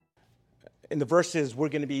In the verses we're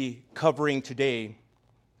going to be covering today,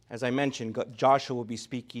 as I mentioned, Joshua will be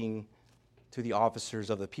speaking to the officers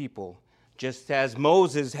of the people, just as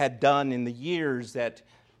Moses had done in the years that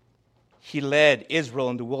he led Israel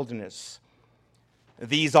in the wilderness.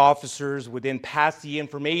 These officers would then pass the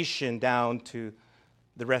information down to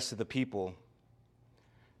the rest of the people.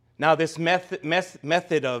 Now, this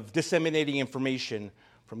method of disseminating information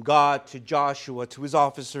from God to Joshua, to his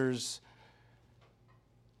officers,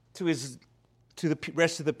 to the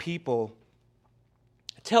rest of the people,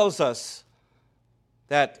 tells us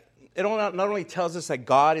that it not only tells us that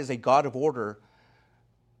God is a God of order,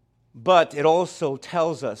 but it also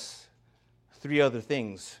tells us three other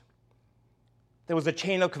things. There was a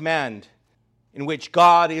chain of command in which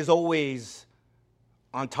God is always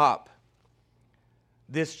on top.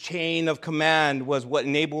 This chain of command was what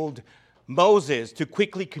enabled Moses to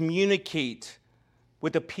quickly communicate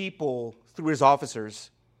with the people through his officers.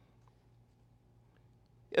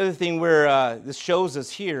 The other thing where this shows us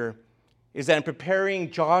here is that in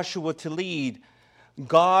preparing Joshua to lead,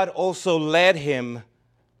 God also led him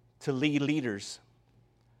to lead leaders.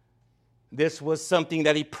 This was something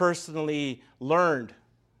that he personally learned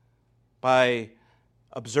by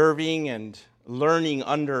observing and learning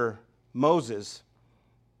under Moses.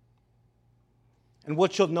 And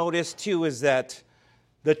what you'll notice too is that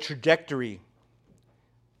the trajectory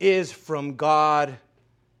is from God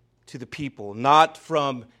to the people, not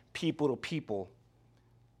from people to people.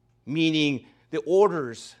 Meaning the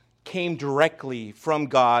orders came directly from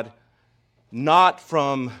God, not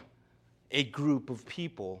from a group of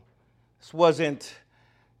people. This wasn't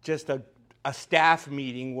just a staff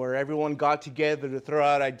meeting where everyone got together to throw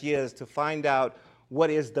out ideas to find out what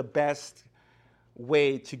is the best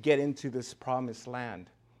way to get into this promised land.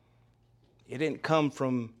 It didn't come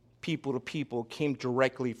from people to people, it came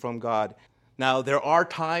directly from God. Now, there are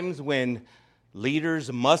times when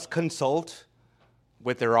leaders must consult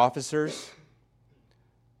with their officers,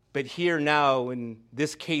 but here now, in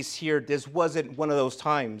this case here, this wasn't one of those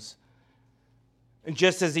times. And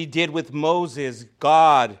just as he did with Moses,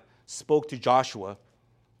 God spoke to Joshua.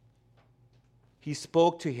 He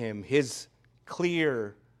spoke to him, his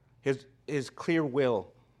clear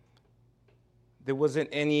will. There wasn't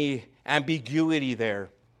any ambiguity there.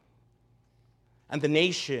 And the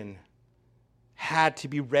nation had to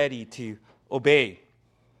be ready to obey.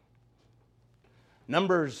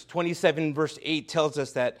 Numbers 27 verse 8 tells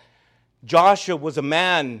us that Joshua was a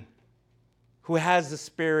man who has the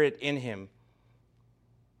Spirit in him.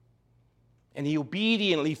 And he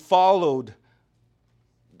obediently followed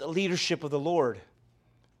the leadership of the Lord.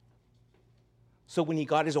 So when he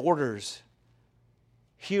got his orders,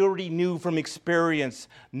 he already knew from experience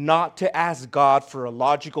not to ask God for a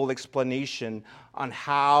logical explanation on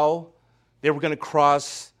how they were going to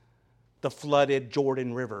cross the flooded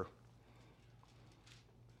Jordan River.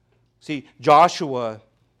 See, Joshua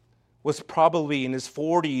was probably in his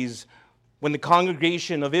 40s when the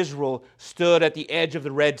congregation of Israel stood at the edge of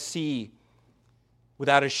the Red Sea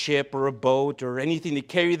without a ship or a boat or anything to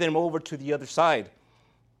carry them over to the other side.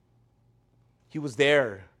 He was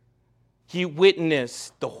there. He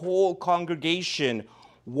witnessed the whole congregation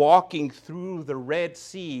walking through the Red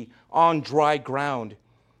Sea on dry ground.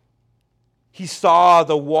 He saw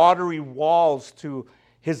the watery walls to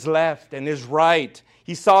his left and his right.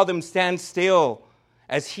 He saw them stand still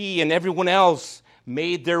as he and everyone else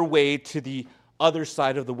made their way to the other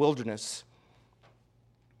side of the wilderness.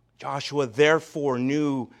 Joshua therefore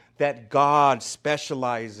knew that God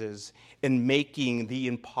specializes in making the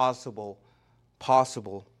impossible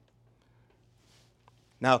possible.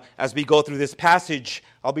 Now, as we go through this passage,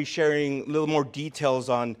 I'll be sharing a little more details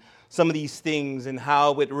on some of these things and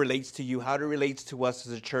how it relates to you, how it relates to us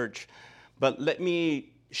as a church. But let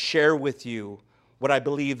me share with you what I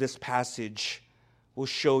believe this passage will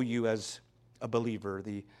show you as a believer.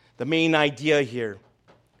 The main idea here.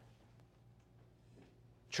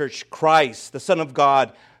 Church, Christ, the Son of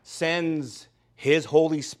God, sends His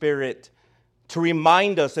Holy Spirit to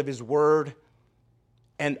remind us of His Word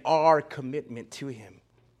and our commitment to Him.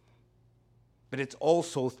 But it's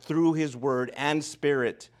also through His Word and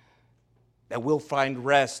Spirit that we'll find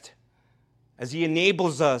rest as He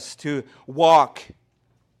enables us to walk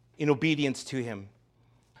in obedience to Him.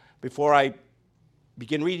 Before I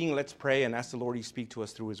begin reading, let's pray and ask the Lord to speak to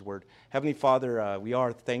us through His Word. Heavenly Father, we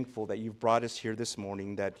are thankful that You've brought us here this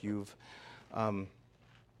morning, that You've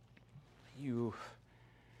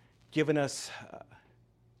given us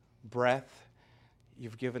breath,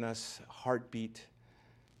 You've given us heartbeat.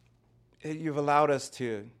 You've allowed us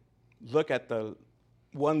to look at the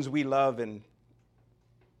ones we love and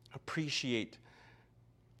appreciate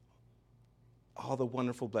all the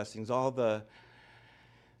wonderful blessings, all the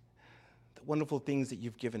wonderful things that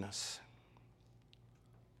you've given us.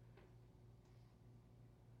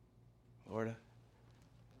 Lord,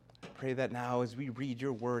 I pray that now as we read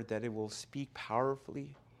your word, that it will speak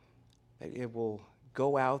powerfully, that it will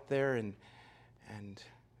go out there and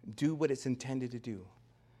do what it's intended to do.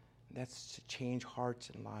 And that's to change hearts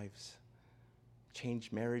and lives,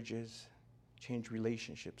 change marriages, change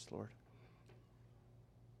relationships, Lord.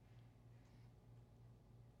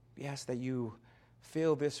 We ask that you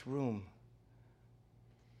fill this room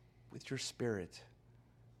with your Spirit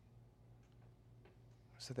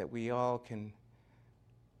so that we all can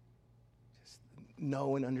just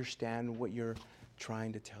know and understand what you're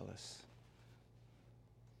trying to tell us.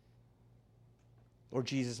 Lord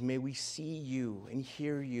Jesus, may we see you and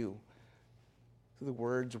hear you through the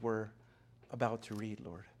words we're about to read,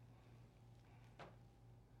 Lord.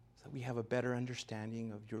 So that we have a better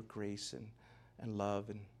understanding of your grace and love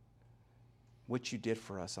and what you did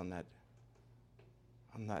for us on that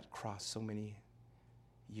cross so many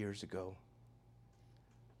years ago.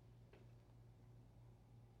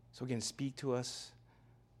 So again, speak to us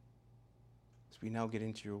as we now get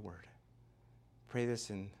into your word. Pray this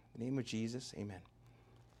in the name of Jesus. Amen.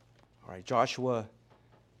 All right, Joshua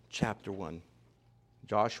chapter 1.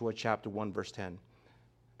 Joshua chapter 1, verse 10.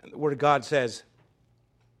 And the word of God says,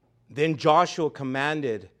 "Then Joshua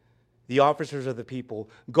commanded the officers of the people,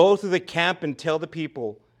 'Go through the camp and tell the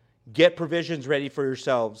people, get provisions ready for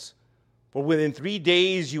yourselves. For within 3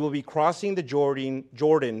 days you will be crossing the Jordan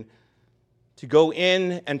to go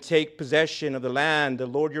in and take possession of the land the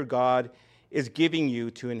Lord your God is giving you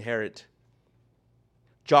to inherit.'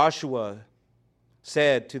 Joshua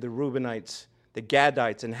said to the Reubenites, the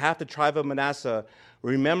Gadites, and half the tribe of Manasseh,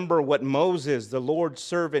 'Remember what Moses, the Lord's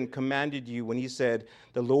servant, commanded you when he said,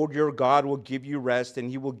 the Lord your God will give you rest, and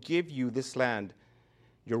he will give you this land.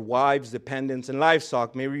 Your wives, dependents, and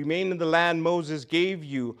livestock may remain in the land Moses gave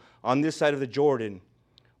you on this side of the Jordan.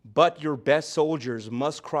 But your best soldiers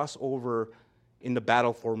must cross over in the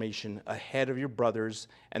battle formation ahead of your brothers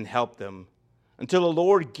and help them, until the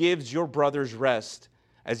Lord gives your brothers rest,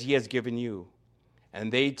 as he has given you.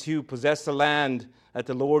 And they too possess the land that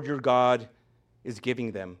the Lord your God is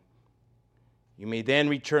giving them. You may then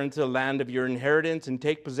return to the land of your inheritance and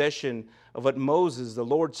take possession of what Moses, the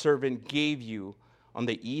Lord's servant, gave you on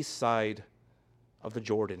the east side of the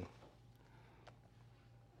Jordan.'"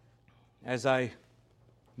 As I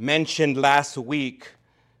mentioned last week,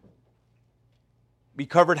 we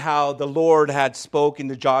covered how the Lord had spoken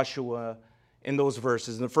to Joshua in those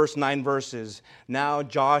verses, in the first 9 verses. Now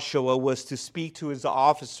Joshua was to speak to his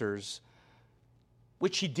officers,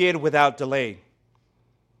 which he did without delay.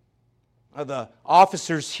 The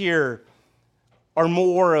officers here are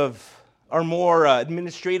more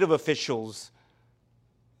administrative officials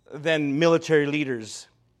than military leaders.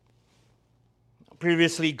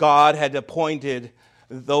 Previously, God had appointed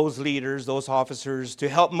those leaders, those officers, to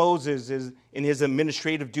help Moses in his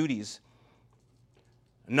administrative duties.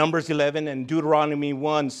 Numbers 11 and Deuteronomy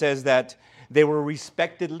 1 says that they were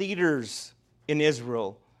respected leaders in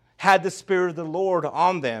Israel, had the Spirit of the Lord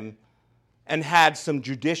on them, and had some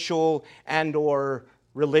judicial and or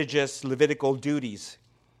religious Levitical duties.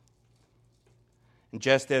 And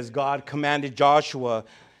just as God commanded Joshua,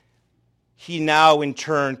 he now in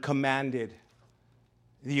turn commanded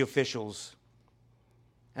the officials.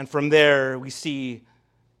 And from there we see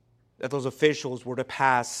that those officials were to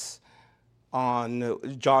pass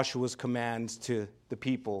on Joshua's commands to the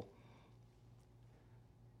people.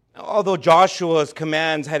 Although Joshua's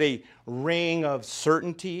commands had a ring of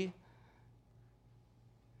certainty,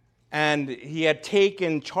 and he had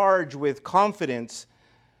taken charge with confidence,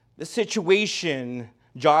 the situation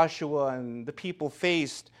Joshua and the people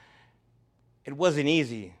faced, it wasn't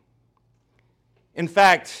easy. In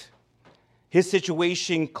fact, his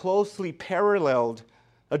situation closely paralleled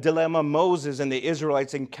a dilemma Moses and the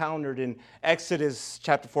Israelites encountered in Exodus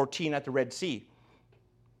chapter 14 at the Red Sea.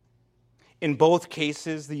 In both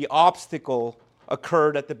cases, the obstacle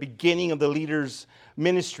occurred at the beginning of the leaders'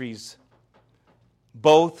 ministries.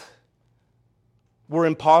 Both were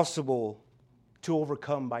impossible to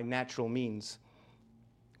overcome by natural means.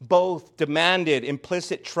 Both demanded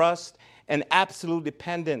implicit trust and absolute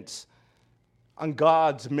dependence on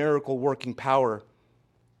God's miracle-working power.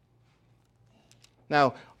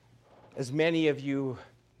 Now, as many of you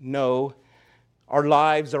know, our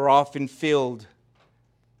lives are often filled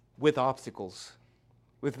with obstacles,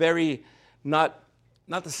 with not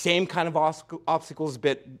the same kind of obstacles,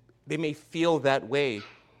 but they may feel that way.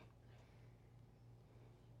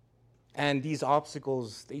 And these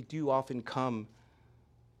obstacles, they do often come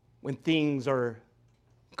when things are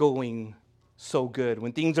going so good,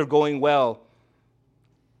 when things are going well.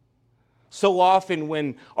 So often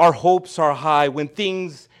when our hopes are high, when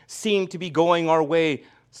things seem to be going our way,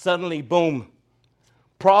 suddenly, boom,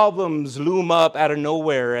 problems loom up out of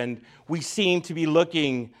nowhere, and we seem to be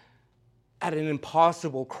looking at an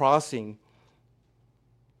impossible crossing.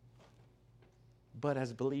 But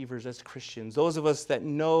as believers, as Christians, those of us that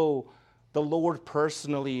know the Lord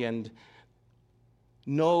personally and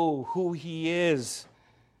know who He is,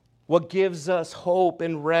 what gives us hope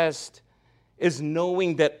and rest is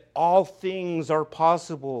knowing that all things are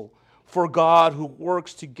possible for God who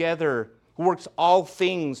works all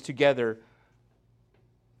things together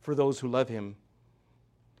for those who love Him.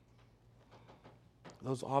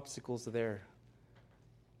 Those obstacles are there.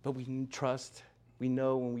 But we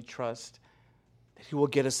know when we trust that He will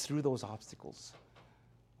get us through those obstacles,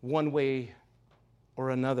 one way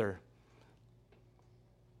or another.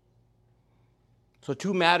 So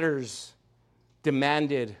 2 matters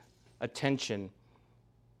demanded attention.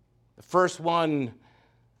 The first one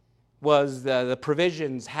was the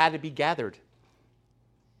provisions had to be gathered.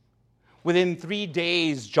 Within 3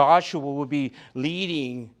 days, Joshua would be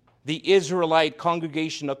leading the Israelite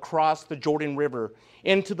congregation across the Jordan River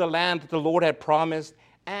into the land that the Lord had promised,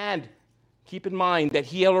 and keep in mind that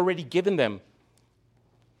He had already given them.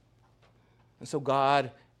 And so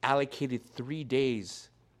God allocated 3 days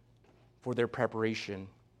for their preparation.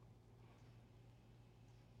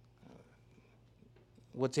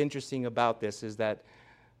 What's interesting about this is that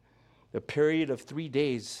the period of 3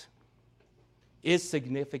 days is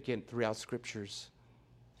significant throughout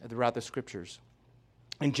the Scriptures.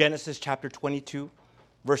 In Genesis chapter 22,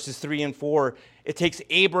 verses 3 and 4, it takes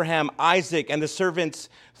Abraham, Isaac, and the servants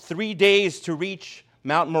 3 days to reach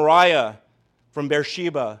Mount Moriah from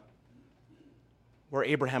Beersheba, where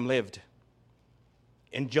Abraham lived.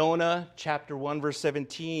 In Jonah chapter 1, verse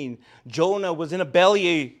 17, Jonah was in the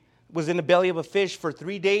belly of a fish for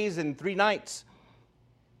 3 days and 3 nights.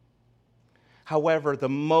 However, the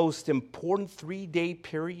most important 3-day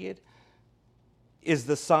period is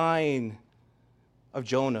the sign of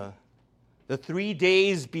Jonah. The 3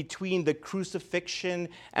 days between the crucifixion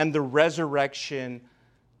and the resurrection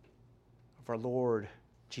of our Lord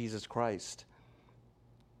Jesus Christ.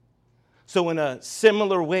 So in a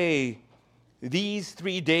similar way, these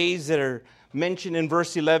 3 days that are mentioned in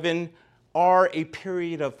verse 11 are a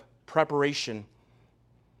period of preparation.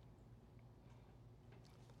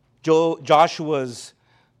 Joshua's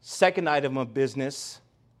second item of business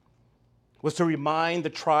was to remind the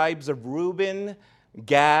tribes of Reuben,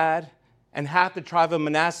 Gad, and half the tribe of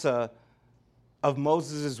Manasseh of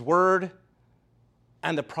Moses' word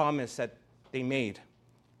and the promise that they made.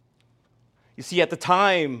 You see, at the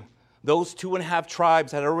time, those 2.5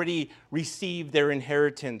 tribes had already received their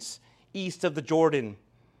inheritance east of the Jordan.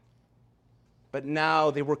 But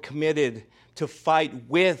now they were committed to fight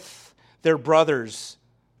with their brothers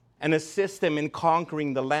and assist them in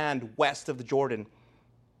conquering the land west of the Jordan.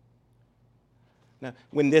 Now,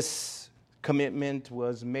 when this commitment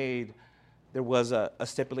was made, there was a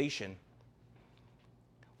stipulation.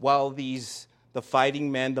 While the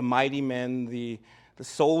fighting men, the mighty men, the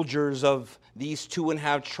soldiers of these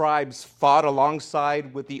 2.5 tribes fought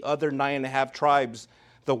alongside with the other 9.5 tribes,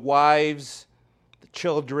 the wives, the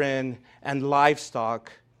children, and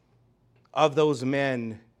livestock of those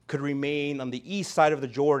men could remain on the east side of the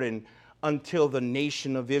Jordan until the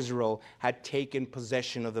nation of Israel had taken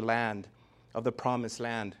possession of the land, of the promised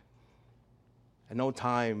land. At no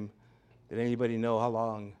time did anybody know how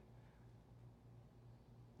long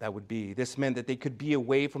that would be. This meant that they could be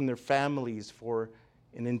away from their families for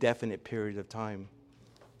an indefinite period of time.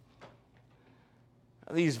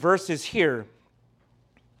 These verses here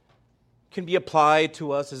can be applied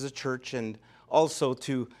to us as a church and also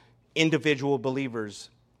to individual believers.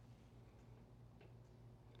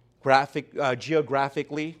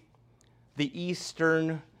 Geographically, the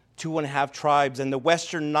eastern 2.5 tribes and the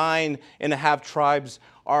western 9.5 tribes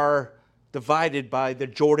are divided by the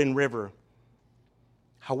Jordan River.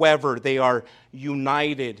 However, they are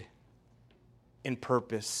united in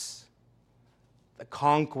purpose. The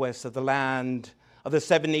conquest of the land of the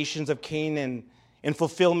 7 nations of Canaan in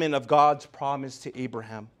fulfillment of God's promise to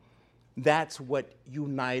Abraham. That's what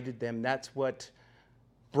united them. That's what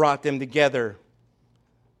brought them together.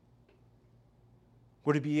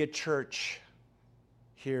 We're to be a church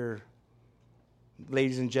here,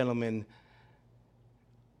 ladies and gentlemen.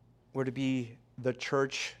 We're to be the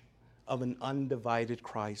church of an undivided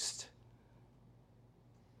Christ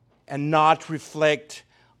and not reflect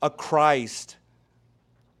a Christ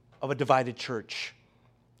of a divided church.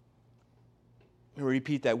 Let me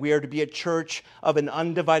repeat that. We are to be a church of an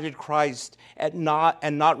undivided Christ and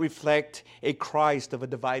not reflect a Christ of a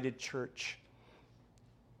divided church.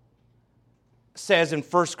 It says in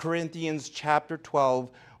 1 Corinthians chapter 12,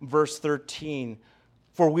 verse 13,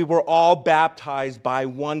 "For we were all baptized by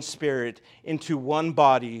one Spirit into one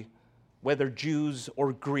body, whether Jews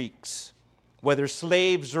or Greeks, whether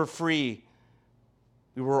slaves or free.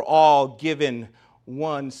 We were all given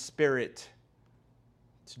one Spirit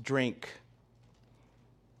to drink."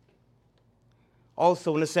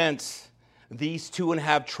 Also, in a sense, these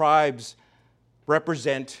 2.5 tribes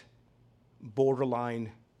represent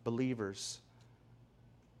borderline believers.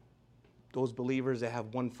 Those believers that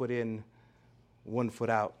have one foot in, one foot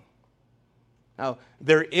out. Now,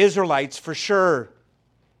 they're Israelites for sure,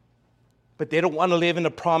 but they don't want to live in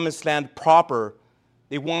the promised land proper.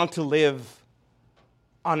 They want to live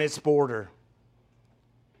on its border.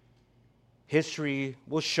 History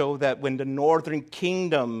will show that when the northern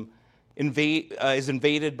kingdom is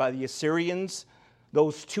invaded by the Assyrians,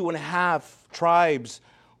 those 2.5 tribes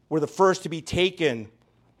were the first to be taken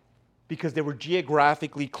because they were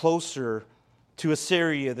geographically closer to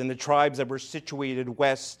Assyria than the tribes that were situated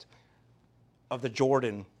west of the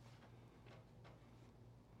Jordan.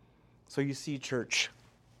 So you see, church,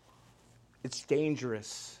 it's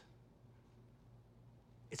dangerous.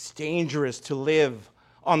 It's dangerous to live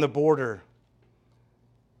on the border.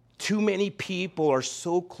 Too many people are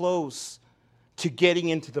so close to getting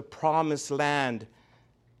into the promised land,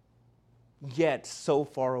 yet so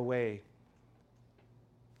far away.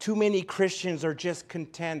 Too many Christians are just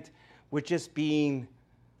content with just being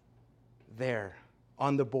there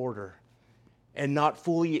on the border and not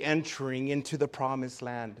fully entering into the promised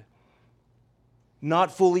land,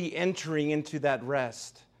 not fully entering into that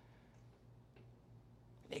rest.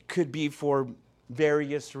 It could be for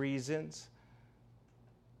various reasons.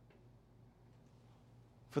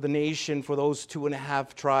 For the nation, for those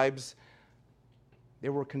 2.5 tribes, they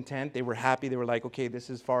were content, they were happy, they were like, okay, this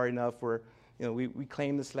is far enough, we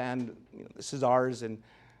claim this land, this is ours. And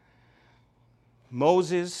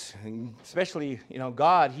Moses, and especially,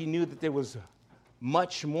 God, he knew that there was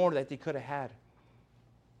much more that they could have had.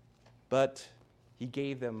 But he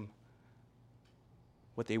gave them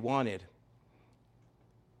what they wanted.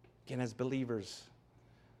 Again, as believers,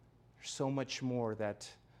 there's so much more that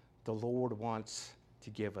the Lord wants to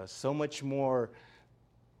give us. So much more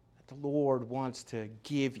that the Lord wants to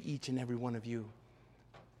give each and every one of you.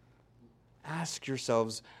 Ask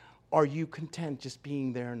yourselves, are you content just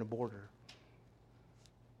being there on the border?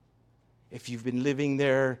 If you've been living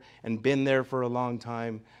there and been there for a long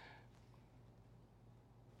time,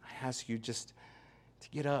 I ask you just to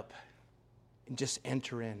get up and just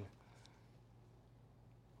enter in.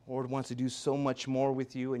 The Lord wants to do so much more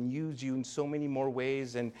with you and use you in so many more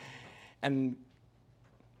ways and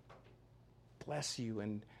bless you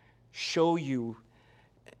and show you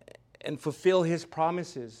and fulfill His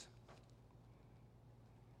promises.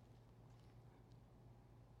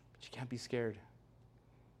 But you can't be scared.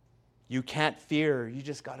 You can't fear. You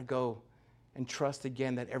just got to go and trust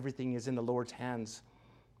again that everything is in the Lord's hands.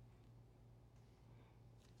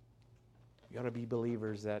 You got to be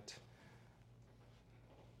believers, that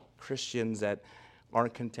Christians that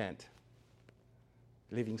aren't content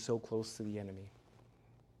living so close to the enemy,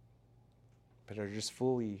 but are just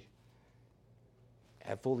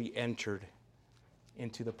have fully entered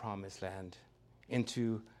into the promised land,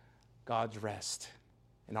 into God's rest.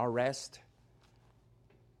 And our rest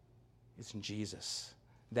is in Jesus.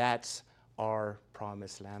 That's our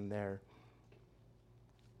promised land there.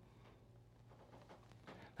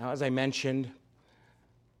 Now, as I mentioned,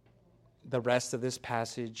 the rest of this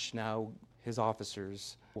passage, now his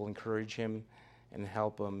officers will encourage him and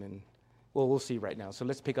help him, and we'll see right now. So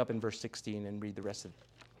let's pick up in verse 16 and read the rest of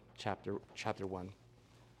chapter 1.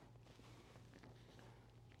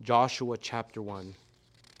 Joshua chapter 1,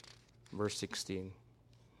 verse 16.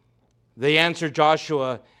 They answered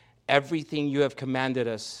Joshua, "Everything you have commanded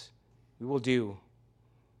us, we will do.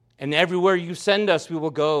 And everywhere you send us, we will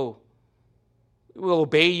go. We will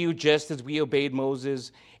obey you just as we obeyed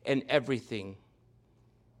Moses and everything.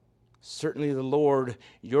 Certainly the Lord,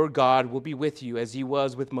 your God, will be with you as he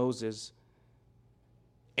was with Moses.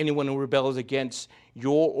 Anyone who rebels against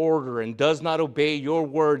your order and does not obey your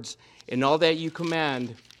words in all that you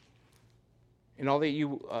command, in all that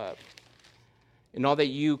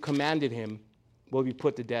you commanded him, will be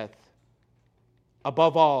put to death.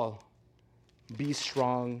 Above all, be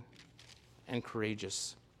strong and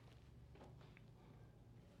courageous."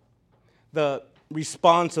 The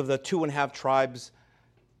response of the 2.5 tribes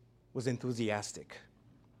was enthusiastic,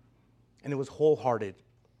 and it was wholehearted.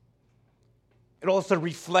 It also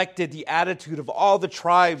reflected the attitude of all the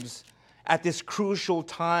tribes at this crucial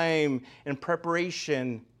time in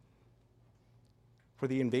preparation for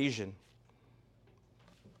the invasion.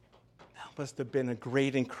 That must have been a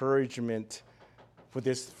great encouragement for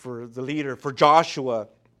the leader, for Joshua,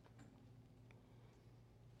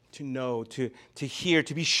 to know, to hear,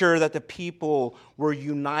 to be sure that the people were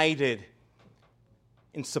united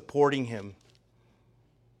in supporting him.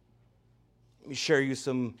 Let me share you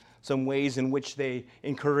some ways in which they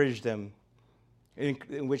encouraged them,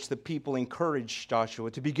 in which the people encouraged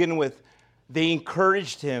Joshua. To begin with, they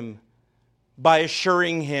encouraged him by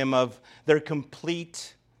assuring him of their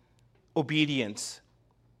complete obedience.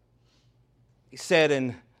 He said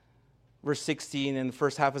in verse 16 and the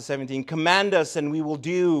first half of 17, "Command us and we will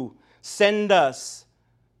do. Send us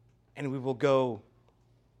and we will go."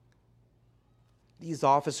 These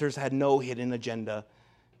officers had no hidden agenda,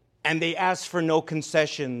 and they asked for no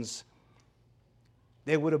concessions.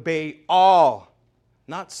 They would obey all,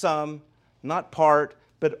 not some, not part,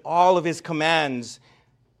 but all of his commands,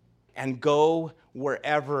 and go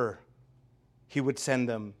wherever he would send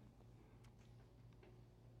them.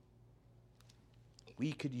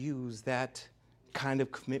 We could use that kind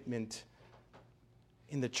of commitment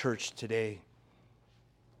in the church today.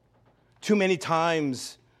 Too many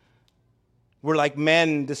times, we're like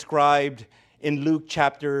men described in Luke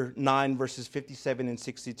chapter 9, verses 57 and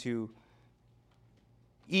 62.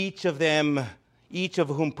 Each of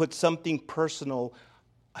whom put something personal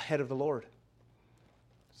ahead of the Lord.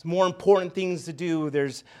 There's more important things to do.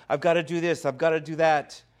 I've got to do this, I've got to do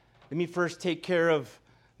that. Let me first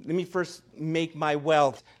make my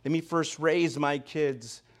wealth. Let me first raise my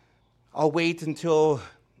kids. I'll wait until,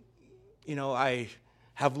 I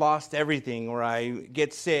have lost everything, or I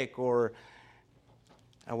get sick, or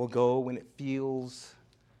I will go when it feels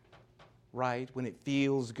right, when it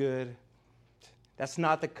feels good. That's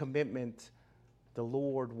not the commitment the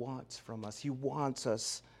Lord wants from us. He wants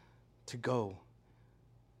us to go,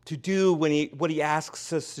 to do what He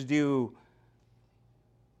asks us to do,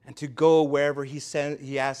 and to go wherever He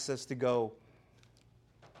asks us to go.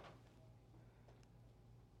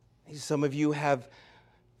 Some of you have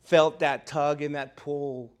felt that tug and that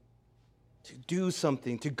pull to do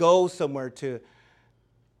something, to go somewhere, to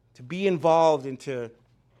be involved and to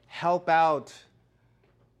help out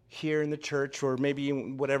here in the church, or maybe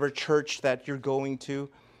in whatever church that you're going to.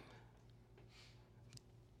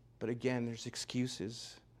 But again, there's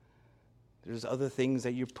excuses. There's other things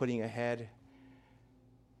that you're putting ahead.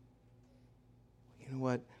 You know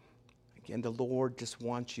what? Again, the Lord just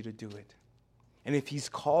wants you to do it. And if He's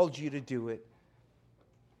called you to do it,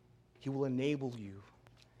 He will enable you.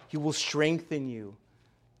 He will strengthen you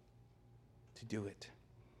to do it.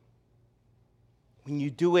 When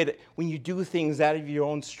you do things out of your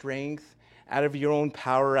own strength, out of your own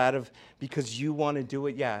power, because you want to do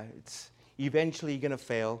it, it's eventually going to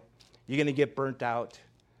fail. You're going to get burnt out.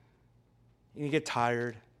 You're going to get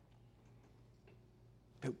tired.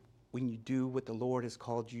 But when you do what the Lord has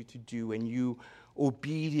called you to do, and you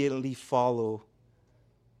obediently follow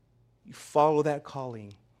that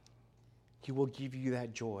calling, He will give you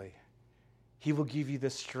that joy. He will give you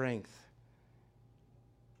the strength.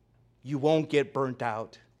 You won't get burnt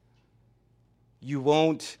out. You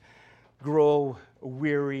won't grow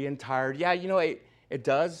weary and tired. Yeah, it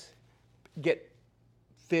does get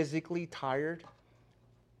physically tired.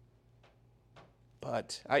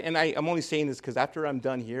 But I'm only saying this because after I'm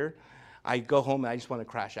done here, I go home and I just want to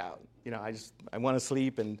crash out. I want to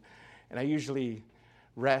sleep, and I usually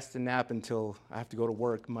rest and nap until I have to go to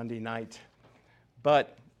work Monday night.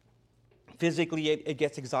 But physically, it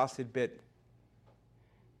gets exhausted, but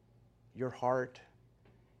your heart,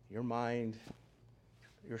 your mind,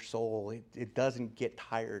 your soul, it doesn't get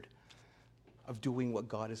tired of doing what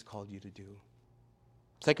God has called you to do.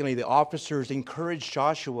 Secondly, the officers encouraged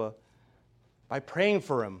Joshua by praying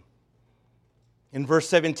for him. In verse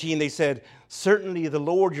 17, they said, "Certainly the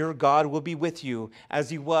Lord your God will be with you, as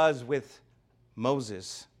He was with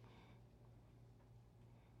Moses."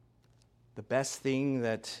 The best thing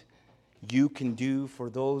that you can do for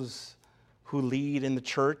those who lead in the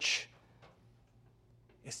church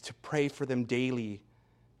is to pray for them daily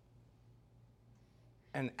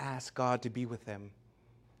and ask God to be with them.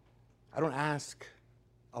 I don't ask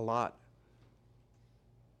a lot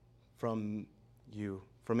from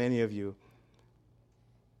any of you.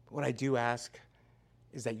 But what I do ask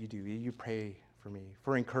is that you pray for me,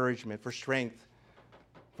 for encouragement, for strength,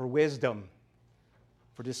 for wisdom,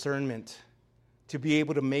 for discernment, to be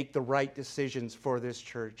able to make the right decisions for this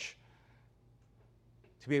church,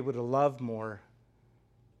 to be able to love more,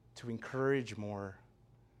 to encourage more,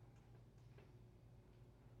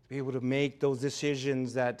 be able to make those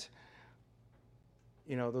decisions that,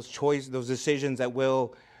 those decisions that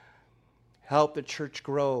will help the church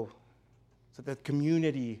grow, so that the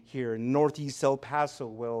community here in Northeast El Paso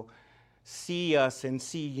will see us and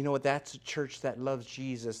see, that's a church that loves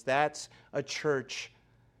Jesus. That's a church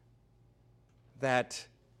that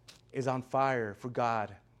is on fire for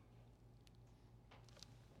God.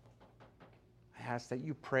 I ask that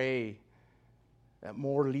you pray that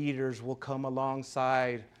more leaders will come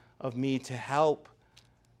alongside of me to help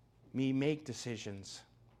me make decisions.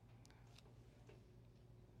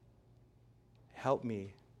 Help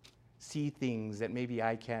me see things that maybe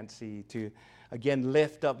I can't see, to, again,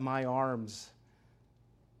 lift up my arms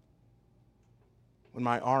when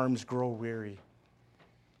my arms grow weary.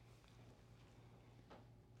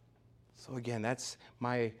 So again, that's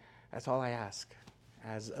all I ask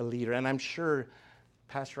as a leader. And I'm sure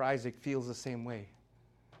Pastor Isaac feels the same way.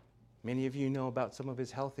 Many of you know about some of his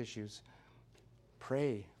health issues.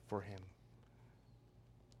 Pray for him.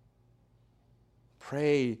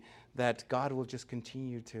 Pray that God will just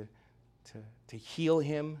continue to heal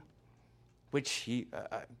him, which he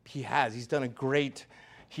has. He's done a great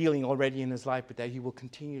healing already in his life, but that he will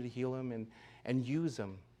continue to heal him and use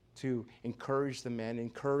him to encourage the men,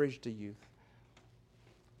 encourage the youth.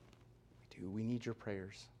 We need your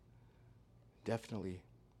prayers. Definitely.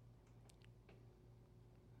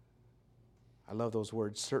 I love those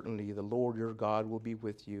words. Certainly, the Lord your God will be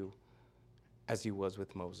with you as he was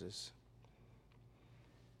with Moses.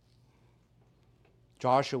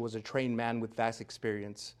 Joshua was a trained man with vast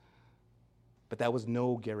experience, but that was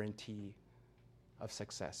no guarantee of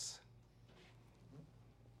success.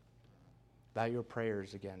 Without your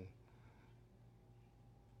prayers, again,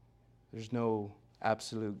 there's no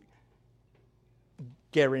absolute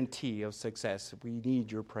guarantee of success. We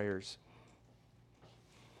need your prayers.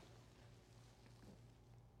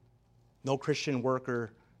 No Christian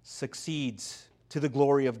worker succeeds to the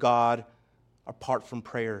glory of God apart from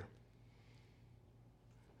prayer.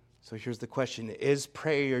 So here's the question. Is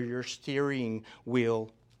prayer your steering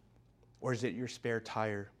wheel, or is it your spare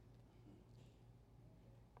tire?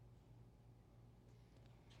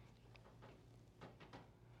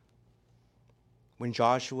 When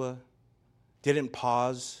Joshua didn't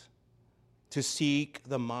pause to seek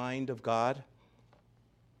the mind of God,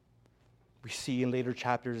 we see in later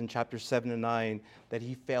chapters, in chapters 7 and 9, that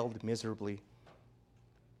he failed miserably.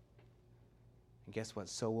 And guess what?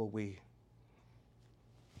 So will we.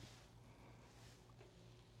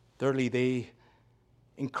 Thirdly, they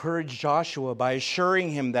encouraged Joshua by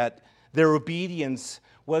assuring him that their obedience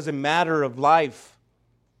was a matter of life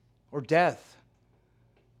or death.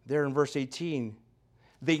 There in verse 18,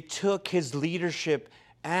 they took his leadership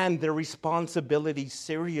and their responsibility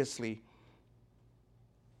seriously.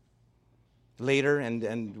 Later,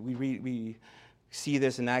 and we see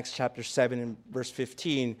this in Acts chapter 7 and verse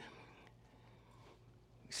 15,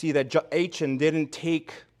 see that Achan didn't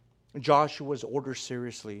take Joshua's order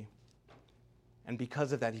seriously, and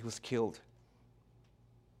because of that, he was killed.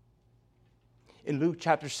 In Luke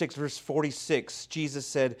chapter 6, verse 46, Jesus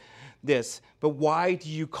said this, "But why do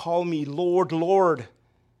you call me Lord, Lord,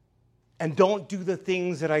 and don't do the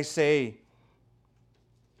things that I say?"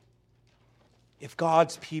 If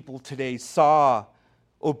God's people today saw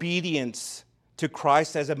obedience to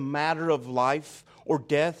Christ as a matter of life or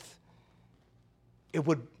death, it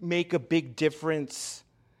would make a big difference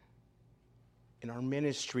in our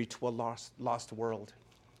ministry to a lost world.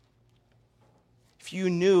 If you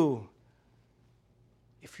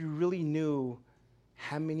really knew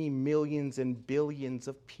how many millions and billions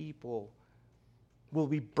of people will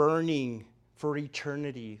be burning for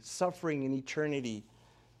eternity, suffering in eternity,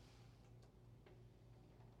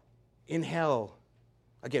 in hell,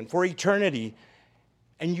 again, for eternity,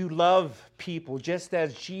 and you love people just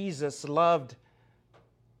as Jesus loved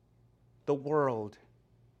the world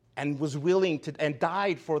and was willing to and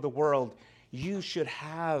died for the world, you should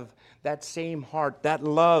have that same heart, that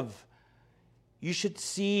love. You should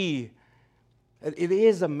see that it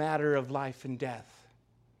is a matter of life and death.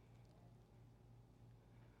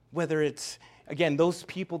 Whether it's, again, those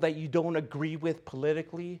people that you don't agree with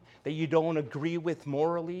politically, that you don't agree with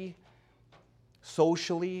morally,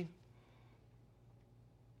 socially,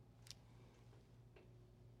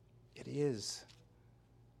 it is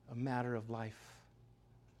a matter of life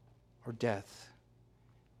or death.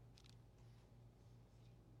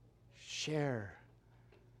 Share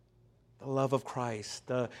the love of Christ,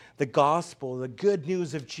 the gospel, the good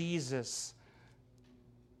news of Jesus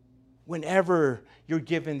whenever you're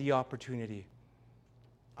given the opportunity.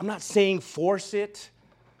 I'm not saying force it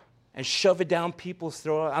and shove it down people's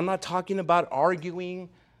throat. I'm not talking about arguing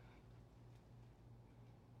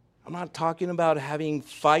I'm not talking about having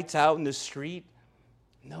fights out in the street.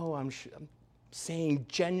 No, I'm saying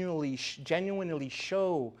genuinely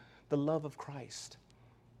show the love of Christ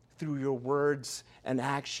through your words and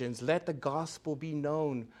actions. Let the gospel be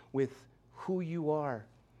known with who you are.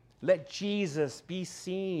 Let Jesus be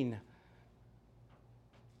seen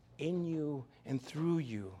in you and through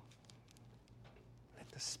you.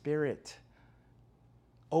 Let the Spirit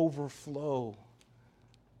overflow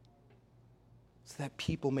so that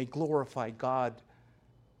people may glorify God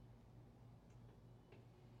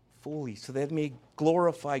fully, so that they may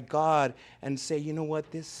glorify God and say, you know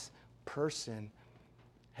what, this person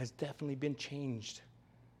has definitely been changed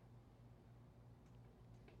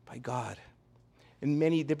by God. And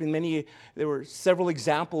there were several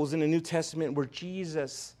examples in the New Testament where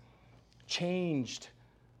Jesus changed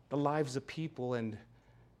the lives of people, and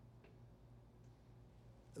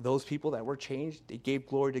those people that were changed, they gave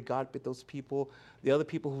glory to God, but the other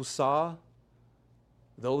people who saw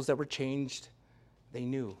those that were changed, they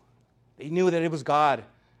knew that it was God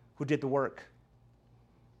who did the work.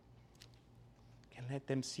 And let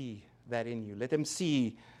them see that in you. Let them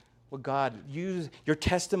see what God used. Your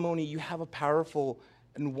testimony, you have a powerful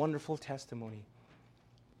and wonderful testimony.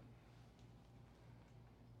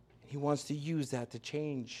 He wants to use that to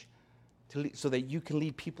change, so that you can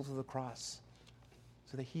lead people to the cross,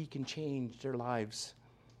 so that He can change their lives.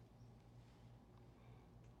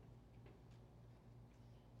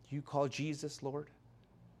 Do you call Jesus Lord?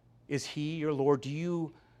 Is He your Lord? Do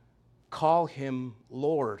you call Him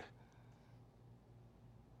Lord?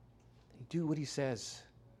 And do what He says.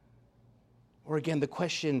 Or again, the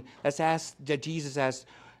question that Jesus asked,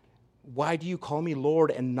 why do you call me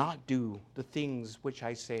Lord and not do the things which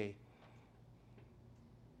I say?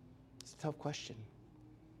 It's a tough question.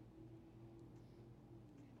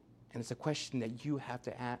 And it's a question that you have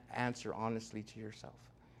to answer honestly to yourself.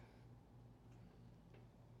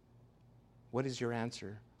 What is your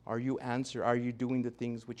answer? Are you doing the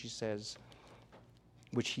things which He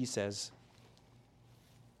says?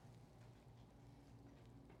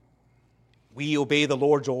 We obey the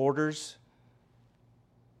Lord's orders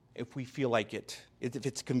if we feel like it, if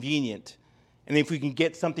it's convenient, and if we can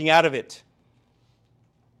get something out of it.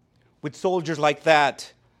 With soldiers like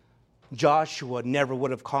that, Joshua never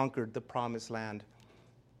would have conquered the promised land.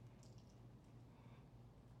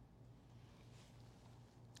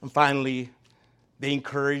 And finally, they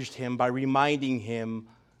encouraged him by reminding him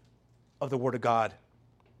of the Word of God.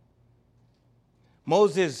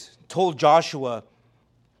 Moses told Joshua,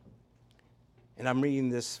 and I'm reading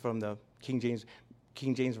this from the King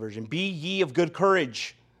James Version, "Be ye of good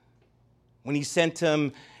courage," when he sent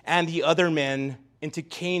him and the other men into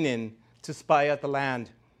Canaan to spy out the land.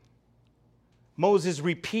 Moses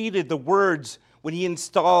repeated the words when he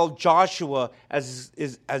installed Joshua as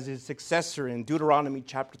his successor in Deuteronomy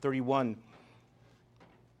chapter 31.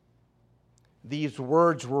 These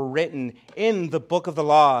words were written in the book of the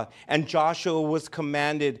law, and Joshua was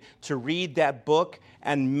commanded to read that book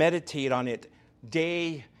and meditate on it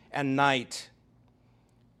day and night.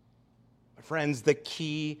 Friends, the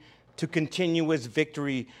key to continuous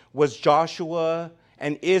victory was Joshua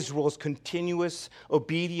and Israel's continuous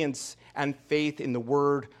obedience and faith in the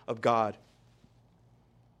Word of God.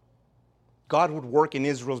 God would work in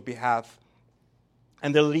Israel's behalf,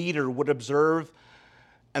 and their leader would observe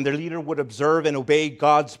and obey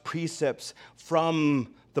God's precepts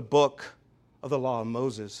from the book of the law of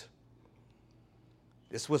Moses.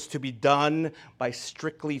 This was to be done by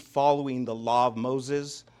strictly following the law of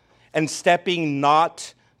Moses and stepping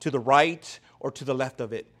not to the right or to the left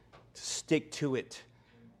of it, to stick to it,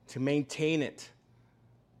 to maintain it,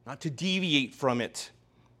 not to deviate from it.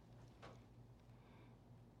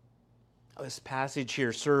 This passage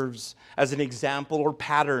here serves as an example or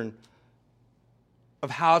pattern of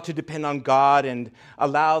how to depend on God and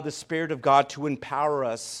allow the Spirit of God to empower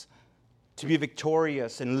us to be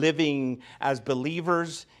victorious and living as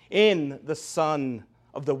believers in the Son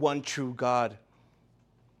of the one true God.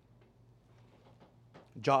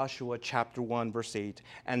 Joshua chapter 1, verse 8,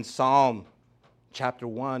 and Psalm chapter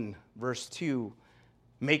 1, verse 2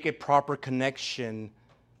 make a proper connection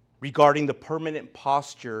regarding the permanent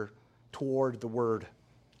posture toward the Word.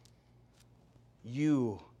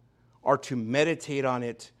 You are to meditate on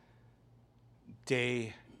it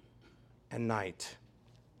day and night.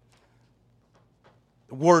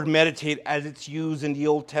 The word meditate, as it's used in the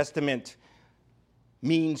Old Testament,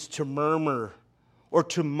 means to murmur or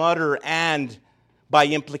to mutter, and by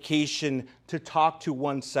implication, to talk to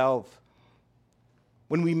oneself.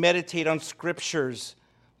 When we meditate on scriptures,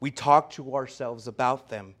 we talk to ourselves about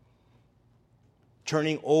them,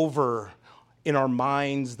 turning over in our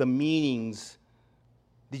minds the meanings,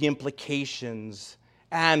 the implications,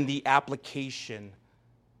 and the application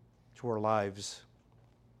to our lives.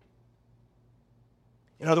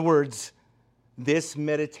 In other words, this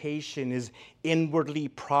meditation is inwardly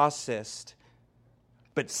processed,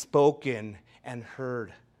 but spoken and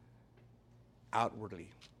heard outwardly.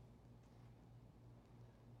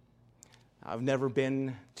 I've never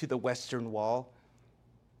been to the Western Wall,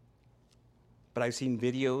 but I've seen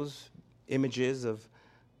videos, images of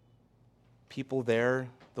people there,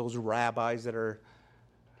 those rabbis that are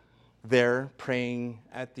there praying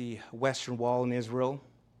at the Western Wall in Israel,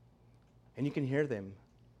 and you can hear them.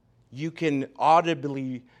 You can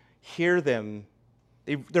audibly hear them.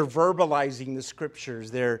 They're verbalizing the scriptures.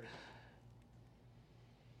 They're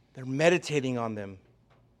meditating on them.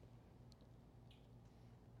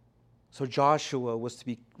 So Joshua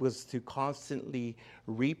was to constantly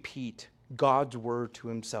repeat God's word to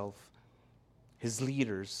himself, his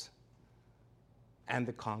leaders, and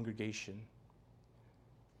the congregation.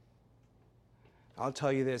 I'll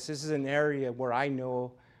tell you this is an area where I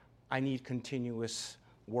know I need continuous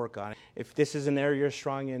work on it. If this is an area you're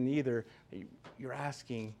strong in either, you're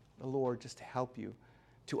asking the Lord just to help you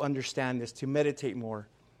to understand this, to meditate more.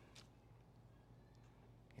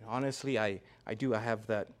 Honestly, I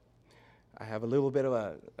have a little bit of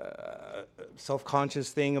a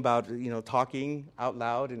self-conscious thing about talking out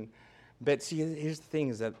loud, but see, here's the thing: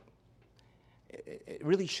 is that it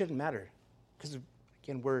really shouldn't matter, because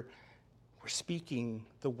again, we're speaking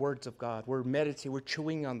the words of God. We're meditating. We're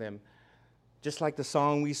chewing on them, just like the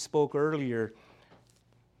song we spoke earlier.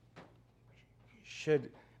 We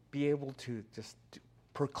should be able to just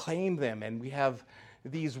proclaim them, and we have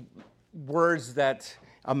these words that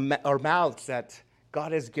our mouths that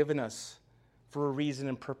God has given us for a reason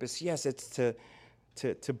and purpose. Yes, it's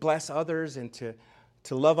to bless others and to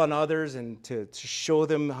love on others and to show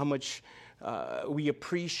them how much we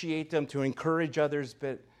appreciate them, to encourage others,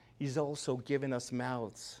 but He's also given us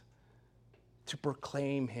mouths to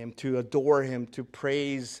proclaim Him, to adore Him, to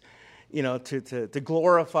praise, to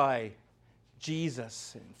glorify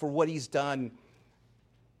Jesus for what He's done.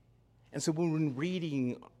 And so when we're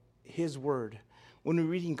reading His Word, when we're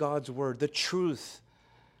reading God's Word, the truth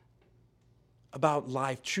about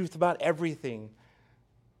life, truth about everything,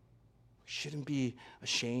 we shouldn't be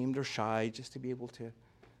ashamed or shy just to be able to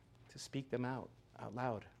speak them out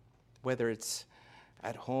loud, whether it's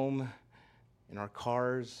at home, in our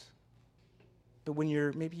cars. But when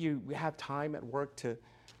you have time at work to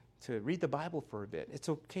read the Bible for a bit, it's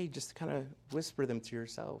okay just to kind of whisper them to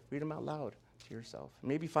yourself, read them out loud to yourself.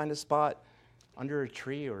 Maybe find a spot under a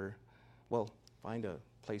tree find a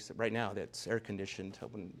place right now that's air conditioned. I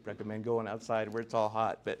wouldn't recommend going outside where it's all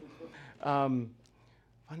hot, but find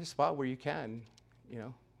a spot where you can,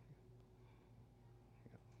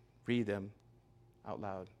 read them out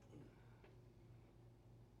loud.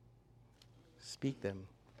 Speak them.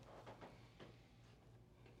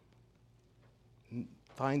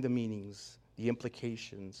 Find the meanings, the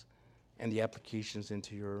implications, and the applications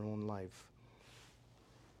into your own life.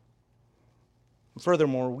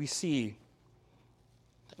 Furthermore, we see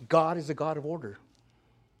God is a God of order.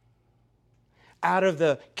 Out of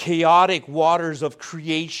the chaotic waters of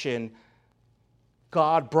creation,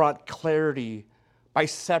 God brought clarity by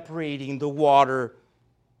separating the water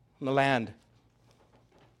from the land.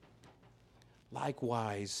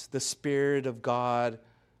 Likewise, the Spirit of God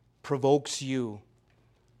provokes you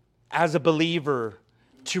as a believer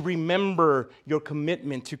to remember your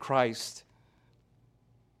commitment to Christ,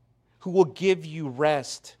 who will give you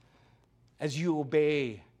rest as you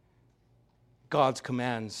obey God's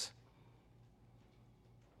commands.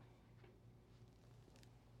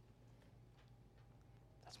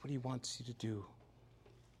 That's what He wants you to do.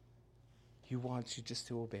 He wants you just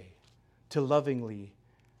to obey, to lovingly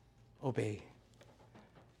obey.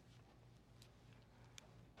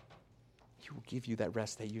 He will give you that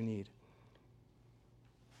rest that you need.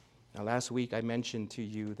 Now, last week I mentioned to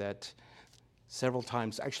you that several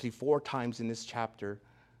times, actually 4 times in this chapter,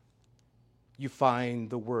 you find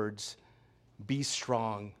the words, be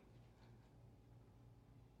strong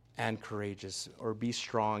and courageous, or be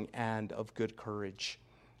strong and of good courage.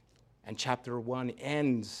 And chapter 1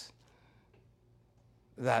 ends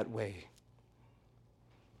that way.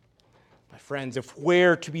 My friends, if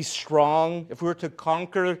we're to be strong, if we're to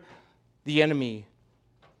conquer the enemy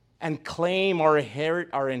and claim our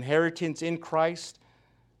inheritance in Christ,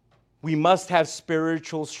 we must have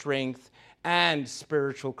spiritual strength and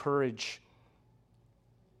spiritual courage.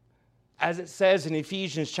 As it says in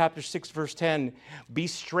Ephesians chapter 6, verse 10, be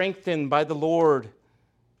strengthened by the Lord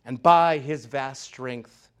and by His vast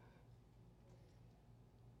strength.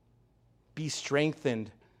 be strengthened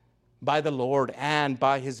by the Lord and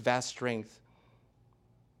by his vast strength.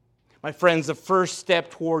 My friends, the first step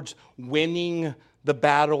towards winning the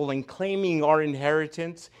battle and claiming our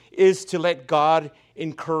inheritance is to let God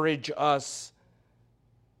encourage us,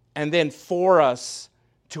 and then for us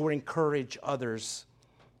to encourage others.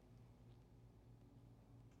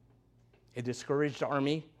 A discouraged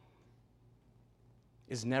army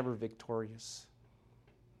is never victorious.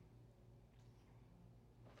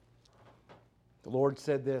 The Lord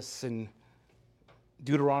said this in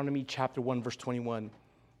Deuteronomy chapter 1, verse 21.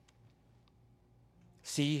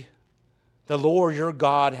 See, the Lord your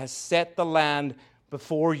God has set the land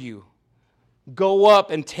before you. Go up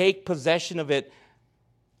and take possession of it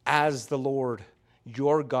as the Lord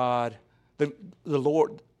your God, the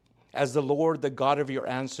Lord, as the Lord, the God of your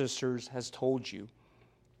ancestors, has told you.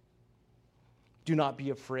 Do not be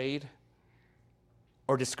afraid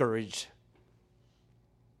or discouraged.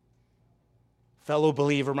 Fellow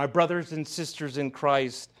believer, my brothers and sisters in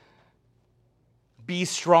Christ, be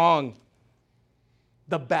strong.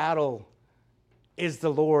 The battle is the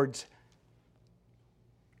Lord's.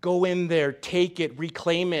 Go in there, take it,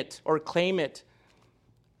 reclaim it, or claim it.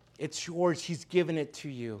 It's yours. He's given it to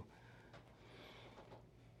you.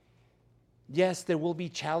 Yes, there will be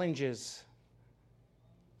challenges.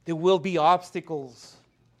 There will be obstacles.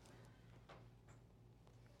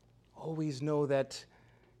 Always know that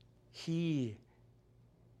He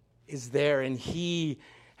is there and He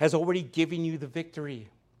has already given you the victory.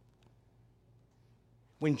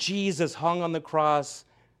 When Jesus hung on the cross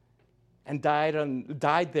and died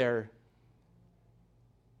there,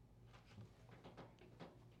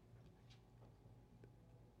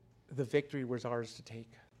 the victory was ours to take.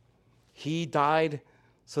 He died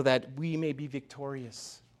so that we may be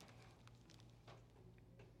victorious.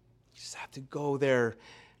 You just have to go there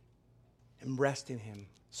and rest in Him.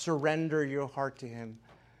 Surrender your heart to Him.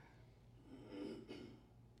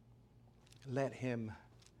 Let Him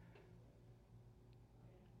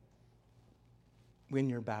win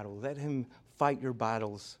your battle. Let Him fight your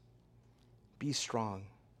battles. Be strong,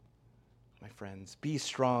 my friends. Be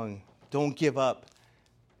strong. Don't give up,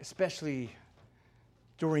 especially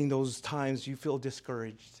during those times you feel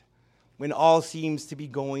discouraged, when all seems to be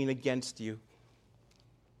going against you.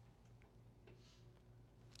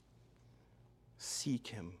 Seek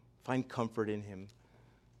Him. Find comfort in Him.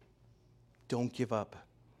 Don't give up.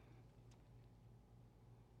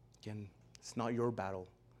 Again, it's not your battle.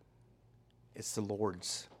 It's the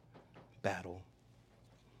Lord's battle.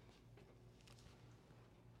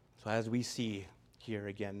 So as we see here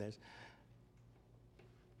again, there's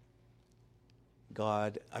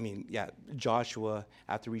Joshua,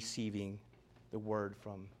 after receiving the word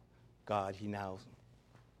from God, he now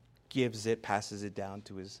gives it, passes it down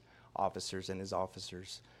to his officers, and his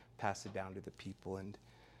officers pass it down to the people. And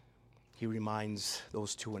he reminds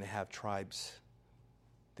those 2.5 tribes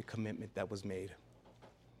the commitment that was made.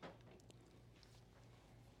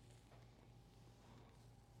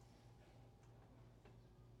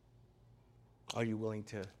 Are you willing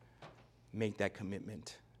to make that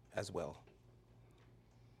commitment as well?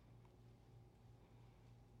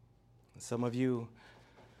 And some of you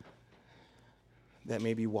that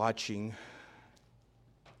may be watching,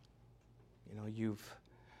 you've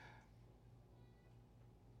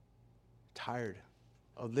tired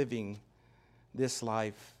of living this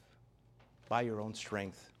life by your own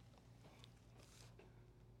strength.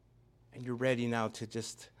 And you're ready now to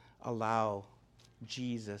just allow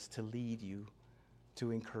Jesus to lead you,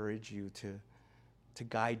 to encourage you, to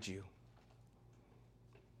guide you.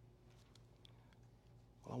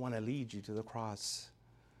 Well, I want to lead you to the cross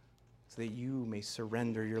so that you may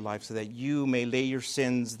surrender your life, so that you may lay your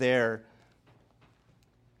sins there.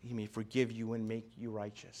 He may forgive you and make you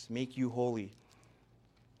righteous, make you holy.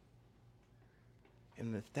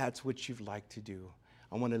 And if that's what you'd like to do,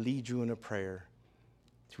 I want to lead you in a prayer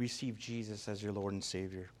to receive Jesus as your Lord and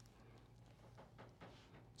Savior.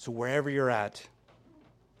 So wherever you're at,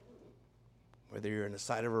 whether you're on the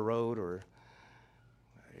side of a road or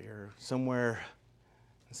you're somewhere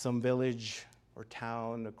in some village or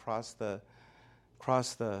town across the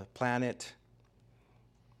planet,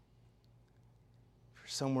 if you're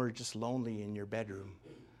somewhere just lonely in your bedroom,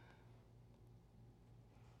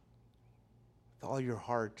 with all your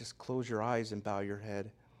heart, just close your eyes and bow your head.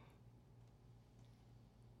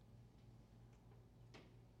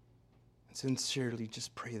 And sincerely,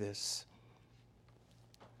 just pray this.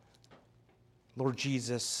 Lord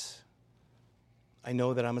Jesus, I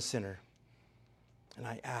know that I'm a sinner, and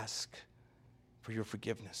I ask for your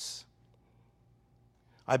forgiveness.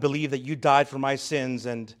 I believe that you died for my sins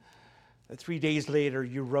and that 3 days later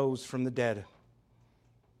you rose from the dead.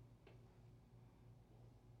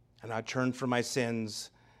 And I turn from my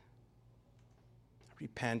sins,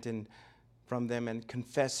 repent from them, and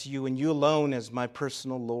confess you and you alone as my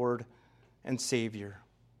personal Lord and Savior.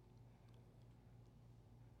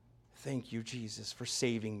 Thank you, Jesus, for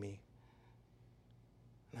saving me.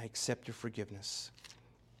 And I accept your forgiveness.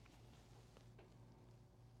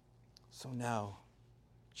 So now,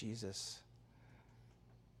 Jesus,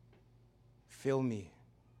 fill me.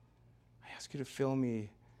 I ask you to fill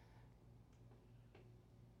me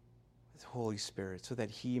with the Holy Spirit so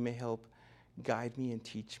that He may help guide me and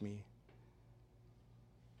teach me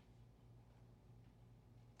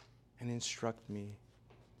and instruct me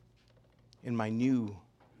in my new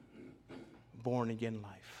born-again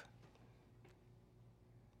life.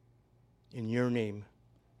 In your name,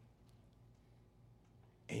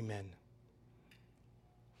 amen.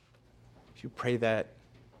 If you pray that,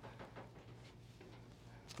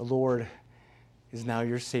 the Lord is now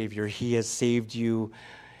your Savior. He has saved you,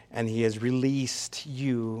 and He has released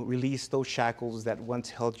those shackles that once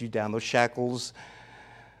held you down, those shackles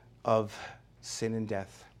of sin and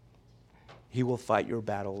death. He will fight your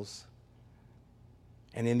battles,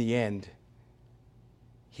 and in the end,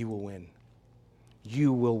 He will win.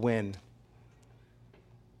 You will win.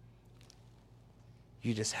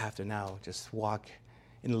 You just have to now just walk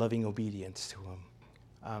in loving obedience to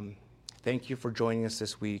Him. Thank you for joining us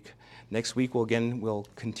this week. Next week, we'll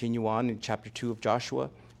continue on in chapter 2 of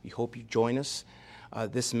Joshua. We hope you join us.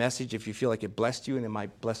 This message, if you feel like it blessed you and it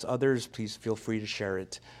might bless others, please feel free to share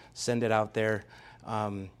it. Send it out there.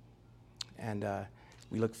 And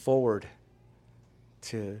we look forward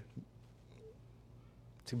to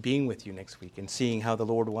being with you next week and seeing how the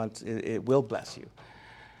Lord wants it will bless you.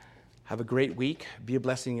 Have a great week. Be a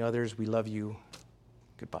blessing to others. We love you.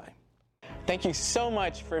 Goodbye. Thank you so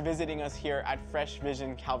much for visiting us here at Fresh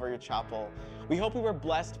Vision Calvary Chapel. We hope we were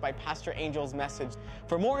blessed by Pastor Angel's message.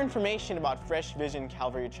 For more information about Fresh Vision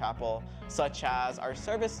Calvary Chapel, such as our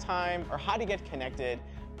service time or how to get connected,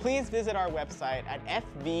 please visit our website at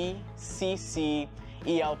fvccelp.com.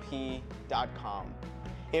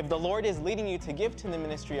 If the Lord is leading you to give to the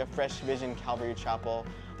ministry of Fresh Vision Calvary Chapel,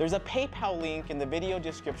 there's a PayPal link in the video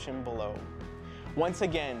description below. Once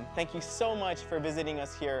again, thank you so much for visiting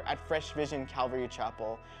us here at Fresh Vision Calvary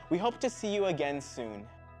Chapel. We hope to see you again soon.